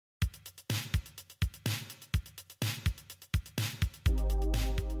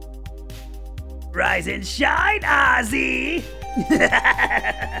Rise and shine, Ozzy!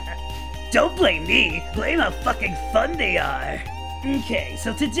 Don't blame me, blame how fucking fun they are. Okay,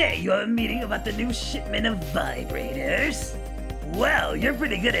 so today you have a meeting about the new shipment of vibrators. Well, you're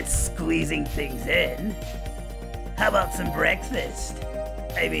pretty good at squeezing things in. How about some breakfast?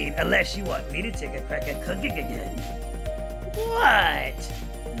 I mean, unless you want me to take a crack at cooking again. What?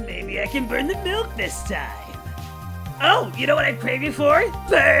 Maybe I can burn the milk this time. Oh, you know what I'm craving for?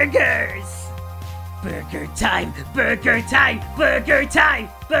 Burgers! Burger time! Burger time! Burger time!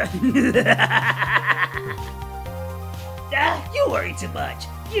 You worry too much.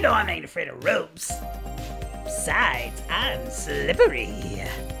 You know I ain't afraid of ropes. Besides, I'm slippery.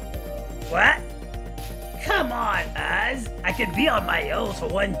 What? Come on, Oz. I can be on my own for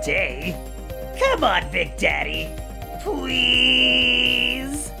one day. Come on, Big Daddy.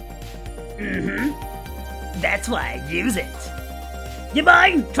 Please. That's why I use it. You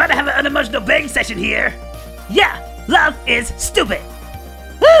mind? Trying to have an unemotional bang session here. Yeah, love is stupid.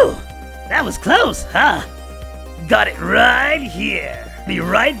 Whew, that was close, huh? Got it right here. Be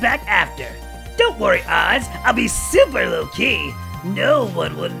right back after. Don't worry, Oz. I'll be super low-key. No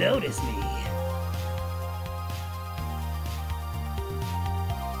one will notice me.